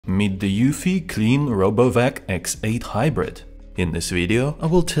meet the eufy Clean RoboVac X8 Hybrid. In this video, I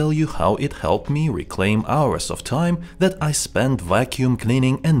will tell you how it helped me reclaim hours of time that I spent vacuum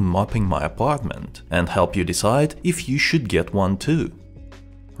cleaning and mopping my apartment, and help you decide if you should get one too.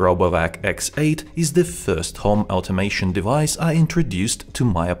 RoboVac X8 is the first home automation device I introduced to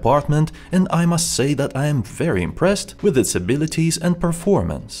my apartment, and I must say that I am very impressed with its abilities and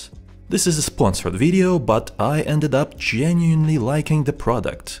performance. This is a sponsored video, but I ended up genuinely liking the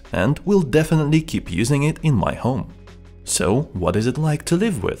product and will definitely keep using it in my home. So, what is it like to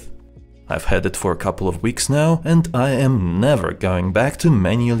live with? I've had it for a couple of weeks now, and I am never going back to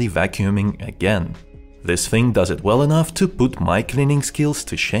manually vacuuming again. This thing does it well enough to put my cleaning skills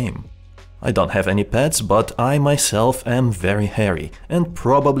to shame. I don't have any pets, but I myself am very hairy and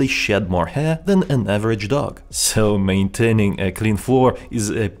probably shed more hair than an average dog. So maintaining a clean floor is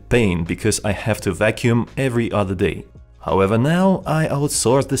a pain because I have to vacuum every other day. However, now I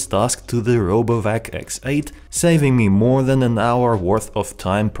outsource this task to the RoboVac X8, saving me more than an hour worth of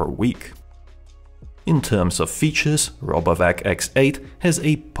time per week. In terms of features, RoboVac X8 has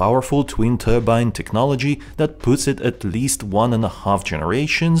a powerful twin-turbine technology that puts it at least 1.5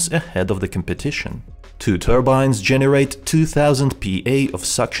 generations ahead of the competition. Two turbines generate 2000 PA of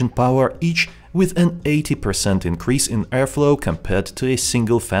suction power each, with an 80% increase in airflow compared to a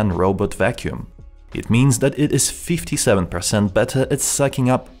single-fan robot vacuum. It means that it is 57% better at sucking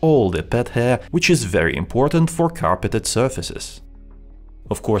up all the pet hair, which is very important for carpeted surfaces.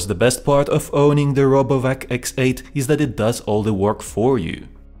 Of course, the best part of owning the RoboVac X8 is that it does all the work for you.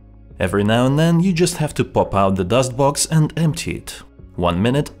 Every now and then you just have to pop out the dust box and empty it. 1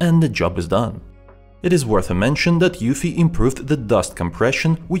 minute and the job is done. It is worth a mention that eufy improved the dust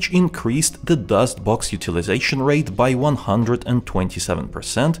compression, which increased the dust box utilization rate by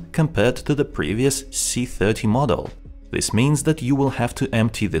 127% compared to the previous C30 model. This means that you will have to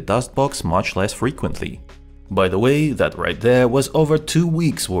empty the dust box much less frequently. By the way, that right there was over 2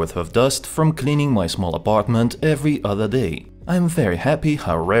 weeks worth of dust from cleaning my small apartment every other day. I'm very happy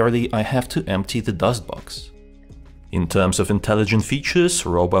how rarely I have to empty the dust box. In terms of intelligent features,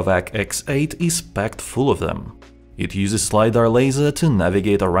 RoboVac X8 is packed full of them. It uses LiDAR laser to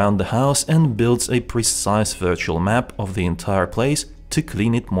navigate around the house and builds a precise virtual map of the entire place to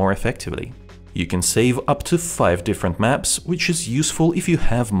clean it more effectively. You can save up to 5 different maps, which is useful if you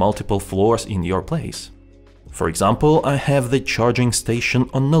have multiple floors in your place. For example, I have the charging station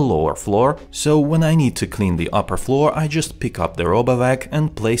on the lower floor, so when I need to clean the upper floor, I just pick up the RoboVac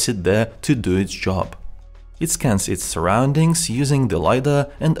and place it there to do its job. It scans its surroundings using the LiDAR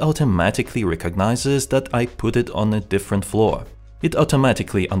and automatically recognizes that I put it on a different floor. It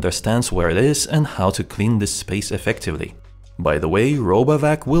automatically understands where it is and how to clean this space effectively. By the way,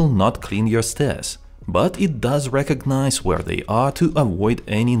 RoboVac will not clean your stairs, but it does recognize where they are to avoid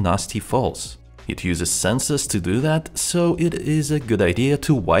any nasty falls. It uses sensors to do that, so it is a good idea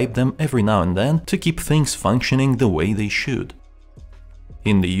to wipe them every now and then to keep things functioning the way they should.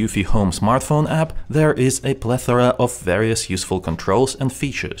 In the eufy Home smartphone app, there is a plethora of various useful controls and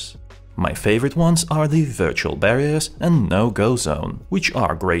features. My favorite ones are the virtual barriers and no-go zone, which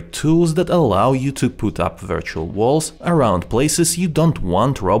are great tools that allow you to put up virtual walls around places you don't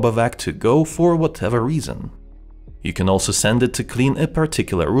want RoboVac to go for whatever reason. You can also send it to clean a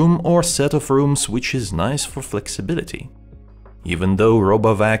particular room or set of rooms, which is nice for flexibility. Even though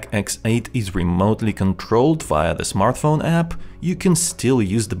RoboVac X8 is remotely controlled via the smartphone app, you can still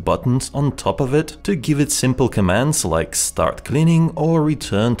use the buttons on top of it to give it simple commands like start cleaning or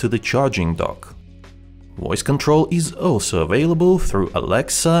return to the charging dock. Voice control is also available through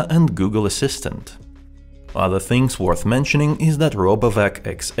Alexa and Google Assistant. Other things worth mentioning is that RoboVac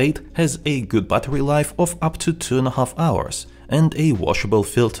X8 has a good battery life of up to 2.5 hours and a washable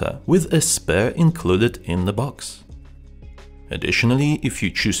filter, with a spare included in the box. Additionally, if you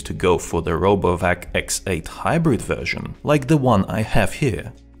choose to go for the RoboVac X8 Hybrid version, like the one I have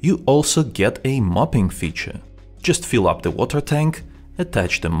here, you also get a mopping feature. Just fill up the water tank,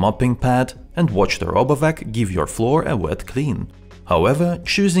 attach the mopping pad, and watch the RoboVac give your floor a wet clean. However,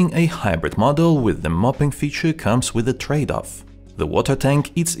 choosing a hybrid model with the mopping feature comes with a trade-off. The water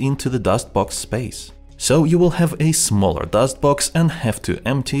tank eats into the dust box space, so you will have a smaller dust box and have to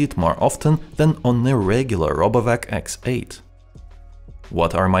empty it more often than on a regular RoboVac X8.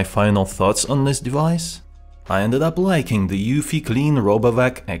 What are my final thoughts on this device? I ended up liking the eufy Clean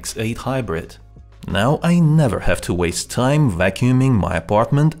RoboVac X8 Hybrid. Now I never have to waste time vacuuming my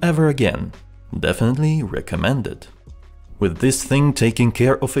apartment ever again. Definitely recommend it. With this thing taking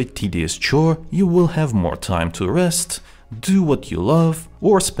care of a tedious chore, you will have more time to rest, do what you love,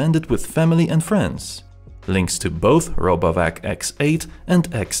 or spend it with family and friends. Links to both RoboVac X8 and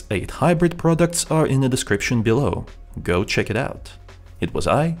X8 Hybrid products are in the description below. Go check it out. It was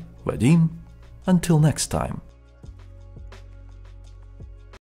I, Vadim. Until next time.